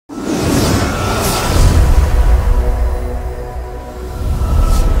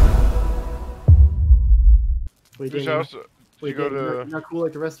Wait, Whose Daniel, house? Did wait, you go Daniel, to? you're not cool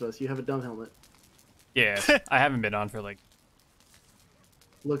like the rest of us. You have a dumb helmet. Yeah, I haven't been on for like.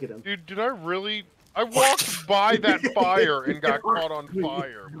 Look at him. Dude, did I really? I walked by that fire and got caught on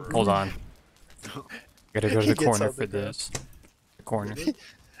fire, bro. Hold on. Gotta go to He the gets corner on for the ground. this. The corner.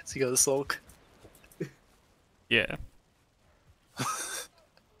 So you go to sulk. Yeah.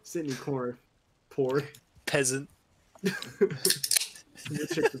 Sit in your corner. Poor. Peasant.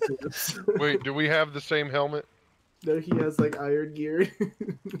 Wait, do we have the same helmet? No, he has like iron gear.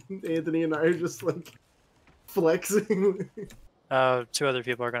 Anthony and I are just like flexing. 2 other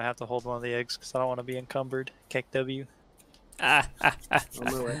people are gonna have to hold one of the eggs because I don't want to be encumbered. Kick W. Ah, ah, ah.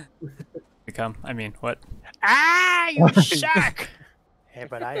 On my way. Become. I mean, what? Ah, you suck! Hey,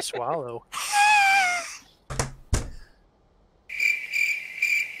 but I swallow.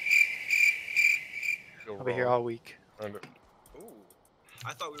 I'll be here all week. Ooh,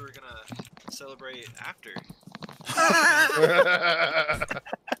 I thought we were gonna celebrate after.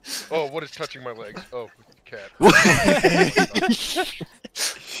 Oh, what is touching my legs? Oh, cat.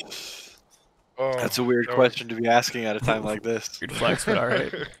 Oh, That's a weird question to be asking at a time like this. Weird flex, but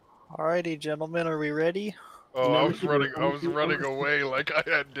alright. Alrighty, gentlemen, are we ready? Oh, I was running away like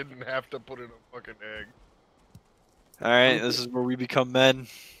didn't have to put in a fucking egg. Alright, this is where we become men.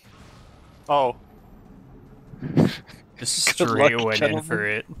 Oh, Just Good straight luck, went in gentlemen. for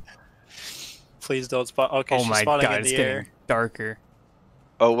it. please don't spawn. Okay, Oh she's my spawning god, in it's the getting air. darker.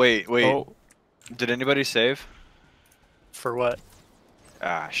 Oh, wait. Oh, Did anybody save? For what?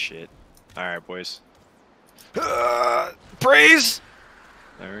 Ah, shit. Alright, boys. Praise!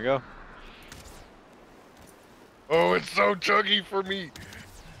 There we go. Oh, it's so chuggy for me.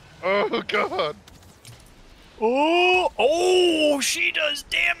 Oh god. Oh, she does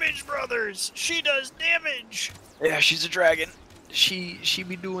damage, brothers. She does damage. Yeah, she's a dragon. She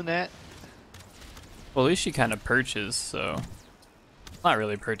be doing that. well, at least she kind of perches, so. Not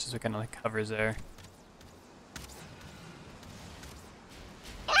really perches, but kind of like hovers there.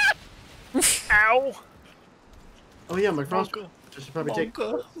 Ow. Oh yeah, my frost. Mocha. I should probably take.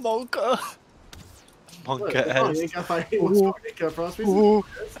 Mocha. Mocha. What? Monka Oh, ass. you ain't got fire. You got frost resist? Ooh.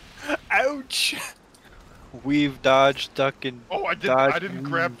 Ouch. Weave, dodge, duck, and Oh, I dodge. didn't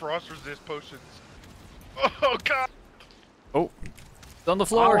grab frost resist potions. Oh god. Oh, it's on the Oh,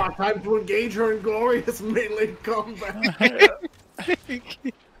 floor. time to engage her in glorious melee combat.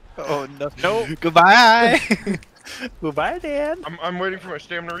 Oh no. Nope. Goodbye. Goodbye, Dan. I'm waiting for my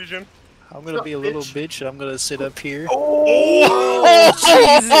stamina regen. I'm gonna be a little bitch and I'm gonna sit up here. Oh,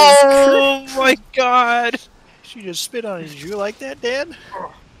 Jesus my god. She just spit on you. Did you like that, Dan?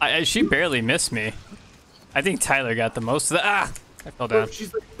 She barely missed me. I think Tyler got the most of the. Ah! I fell down.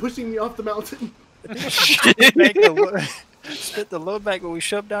 She's like pushing me off the mountain. Spit the load back when we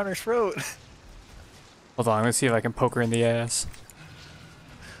shoved down her throat. Hold on, let's see if I can poke her in the ass.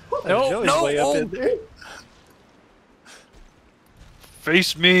 No, No, Joey's no, way up oh. in there.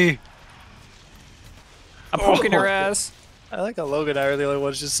 Face me. I'm poking her ass. I like how Logan and I are the only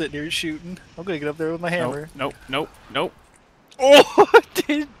ones just sitting here shooting. I'm gonna get up there with my hammer. Nope, nope, nope. Oh,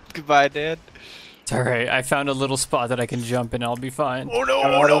 dude. Goodbye, Dad. It's alright, I found a little spot that I can jump in, I'll be fine. Oh no,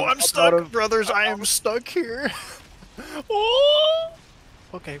 I'm oh out no, of- I'm I'm stuck, out of- brothers. I am stuck here. Oh.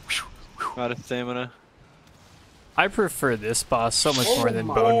 Okay. Out of stamina. I prefer this boss so much Oh more than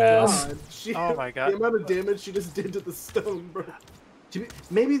my Bone Mass. God. She, Oh my god. The amount of damage she just did to the stone, bro.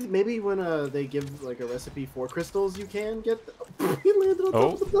 Maybe when they give like a recipe for crystals, you can get. He landed on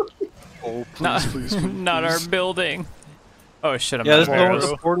top of the building. Oh, Not, not our building. Oh shit, I'm Yeah, out there's of no one arrows.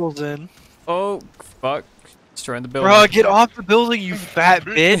 with the portals in. Oh, fuck. Destroying the building. Bro, get off the building, you fat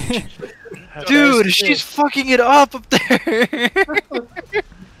bitch. Dude, she's fucking it up there.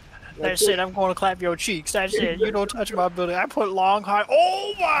 That's it. I'm going to clap your cheeks. That's it. You don't touch my building. I put long high.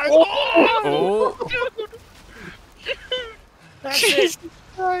 Oh my god! Oh, That's it.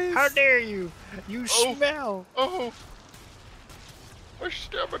 How dare you? You Oh. smell. Oh. My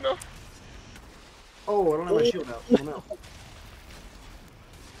stamina. Oh, I don't have my shield out. Oh no.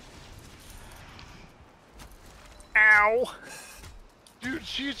 Ow. Dude,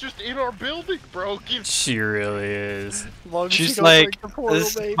 she's just in our building, bro. she really is. Long as She's you don't like, break the portal,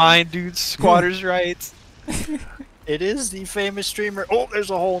 this baby. is mine, dude. Squatters' rights. It is the famous streamer. Oh,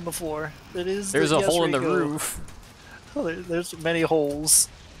 there's a hole in the floor. It is. There's the a hole in the Yes, Rico. roof. Oh, there's many holes.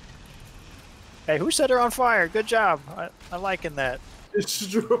 Hey, who set her on fire? Good job. I'm liking that.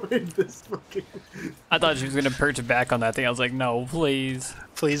 Destroyed this fucking. I thought she was gonna perch it back on that thing. I was like, no, please.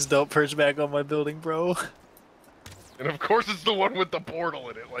 Please don't perch back on my building, bro. And of course it's the one with the portal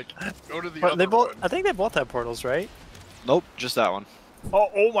in it. Like, go to the But other they both. one. I think they both have portals, right? Nope, just that one.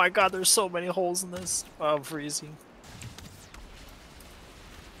 Oh my god, there's so many holes in this. Oh, I'm freezing.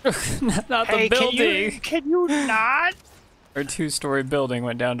 Not Hey, the building. can you not? Our 2-story building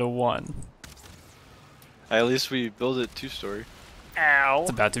went down to 1. At least we build it 2-story. Ow. It's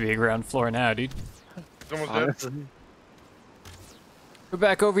about to be a ground floor now, dude. It's almost dead. Honestly. Go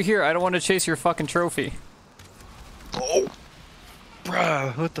back over here. I don't want to chase your fucking trophy. Oh,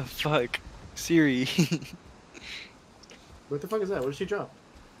 bruh, what the fuck, Siri? What the fuck is that? What did she drop?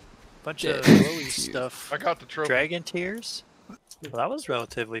 Bunch Yeah. of glowy stuff. I got the trophy. Dragon tears? Well, that was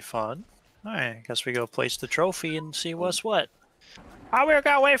relatively fun. Alright, guess we go place the trophy and see what's what. Oh, we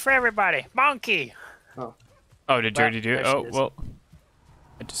gotta wait for everybody. Monkey! Oh, did you already do it? There she Oh, is. well.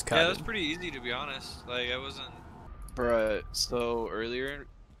 I just Yeah, caught it was it. pretty easy to be honest. Like I wasn't. Bruh, so earlier,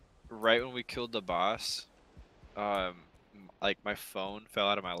 right when we killed the boss, like my phone fell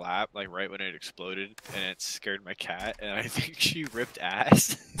out of my lap, like right when it exploded, and it scared my cat, and I think she ripped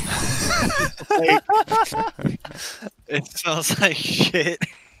ass. It smells like shit.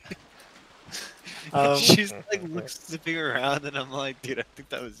 She's like zipping around, and I'm like, dude, I think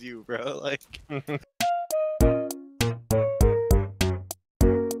that was you, bro. Like.